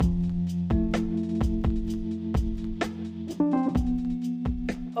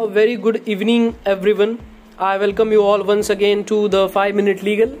A very good evening, everyone. I welcome you all once again to the 5-Minute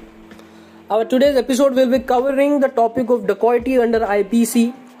Legal. Our today's episode will be covering the topic of dacoity under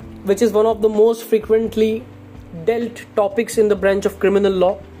IPC, which is one of the most frequently dealt topics in the branch of criminal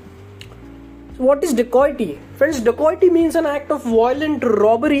law. So what is dacoity? Friends, dacoity means an act of violent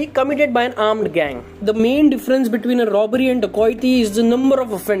robbery committed by an armed gang. The main difference between a robbery and dacoity is the number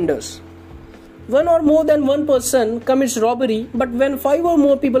of offenders. One or more than one person commits robbery, but when 5 or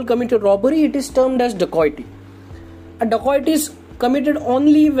more people commit a robbery, it is termed as dacoity. A dacoity is committed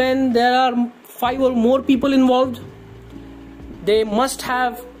only when there are 5 or more people involved. They must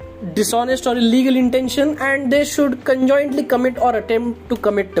have dishonest or illegal intention, and they should conjointly commit or attempt to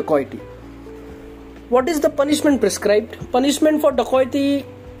commit dacoity. What is the punishment prescribed? Punishment for dacoity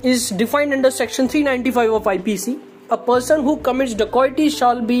is defined under section 395 of IPC. A person who commits dacoity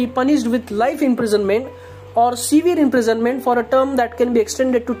shall be punished with life imprisonment or severe imprisonment for a term that can be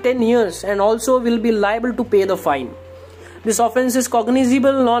extended to 10 years and also will be liable to pay the fine. This offence is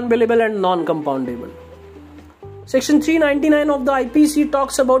cognizable, non-bailable and non-compoundable. Section 399 of the IPC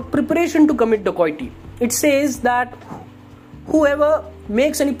talks about preparation to commit dacoity. It says that whoever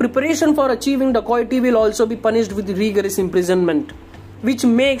makes any preparation for achieving dacoity will also be punished with rigorous imprisonment, which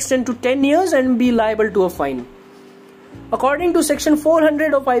may extend to 10 years and be liable to a fine. According to section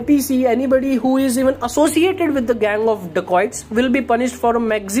 400 of IPC, anybody who is even associated with the gang of dacoits will be punished for a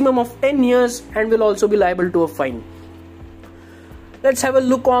maximum of 10 years and will also be liable to a fine. Let's have a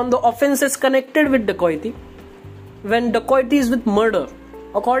look on the offences connected with dacoity. When dacoity is with murder,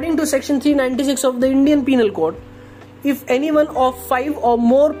 according to section 396 of the Indian Penal Code, if anyone of 5 or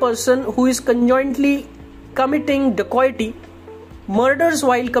more person who is conjointly committing dacoity murders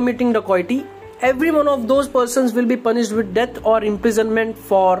while committing dacoity, every one of those persons will be punished with death or imprisonment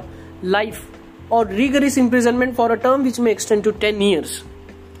for life or rigorous imprisonment for a term which may extend to 10 years.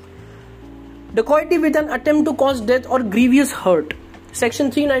 Dacoity with an attempt to cause death or grievous hurt.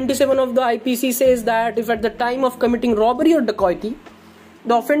 Section 397 of the IPC says that if at the time of committing robbery or dacoity,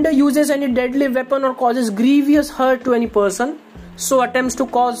 the offender uses any deadly weapon or causes grievous hurt to any person, so attempts to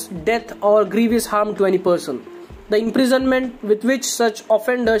cause death or grievous harm to any person, the imprisonment with which such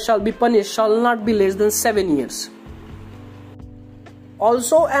offender shall be punished shall not be less than 7 years.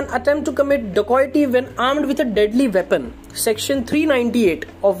 Also, an attempt to commit dacoity when armed with a deadly weapon. Section 398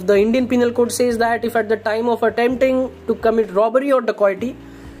 of the Indian Penal Code says that if at the time of attempting to commit robbery or dacoity,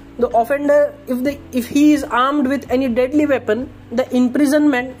 the offender, if he is armed with any deadly weapon, the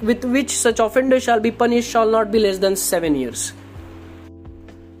imprisonment with which such offender shall be punished shall not be less than 7 years.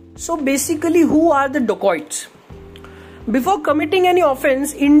 So basically, who are the dacoits? Before committing any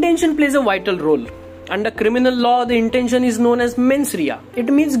offence, intention plays a vital role. Under criminal law, the intention is known as mens rea.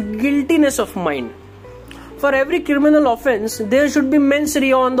 It means guiltiness of mind. For every criminal offence, there should be mens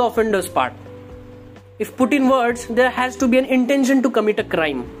rea on the offender's part. If put in words, there has to be an intention to commit a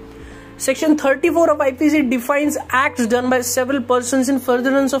crime. Section 34 of IPC defines acts done by several persons in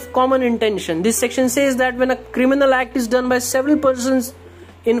furtherance of common intention. This section says that when a criminal act is done by several persons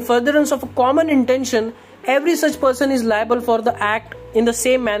in furtherance of a common intention, every such person is liable for the act in the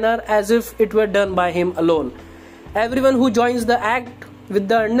same manner as if it were done by him alone. Everyone who joins the act with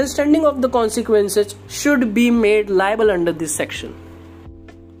the understanding of the consequences should be made liable under this section.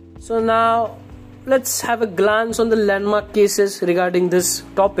 So now let's have a glance on the landmark cases regarding this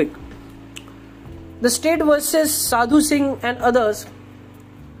topic. The State versus Sadhu Singh and others.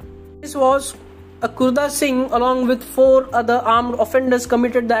 This was Akurda Singh along with 4 other armed offenders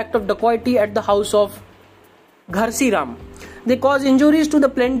committed the act of dacoity at the house of Gharsi Ram. They caused injuries to the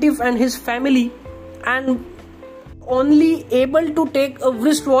plaintiff and his family and only able to take a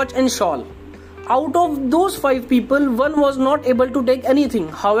wristwatch and shawl. Out of those 5 people, one was not able to take anything.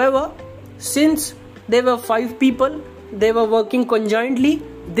 However, since they were 5 people, they were working conjointly,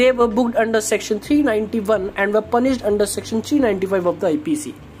 they were booked under section 391 and were punished under section 395 of the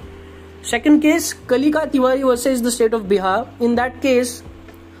IPC. Second case, Kalika Tiwari versus the state of Bihar. In that case,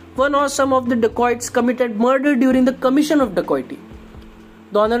 one or some of the dacoits committed murder during the commission of dacoity.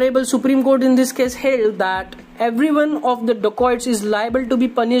 The Honorable Supreme Court in this case held that every one of the dacoits is liable to be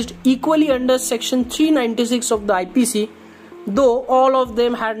punished equally under section 396 of the IPC, though all of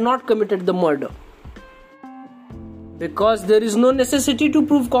them had not committed the murder, because there is no necessity to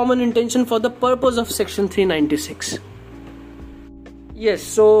prove common intention for the purpose of section 396. Yes,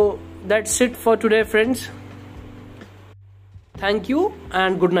 so that's it for today, friends. Thank you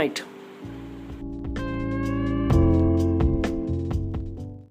and good night.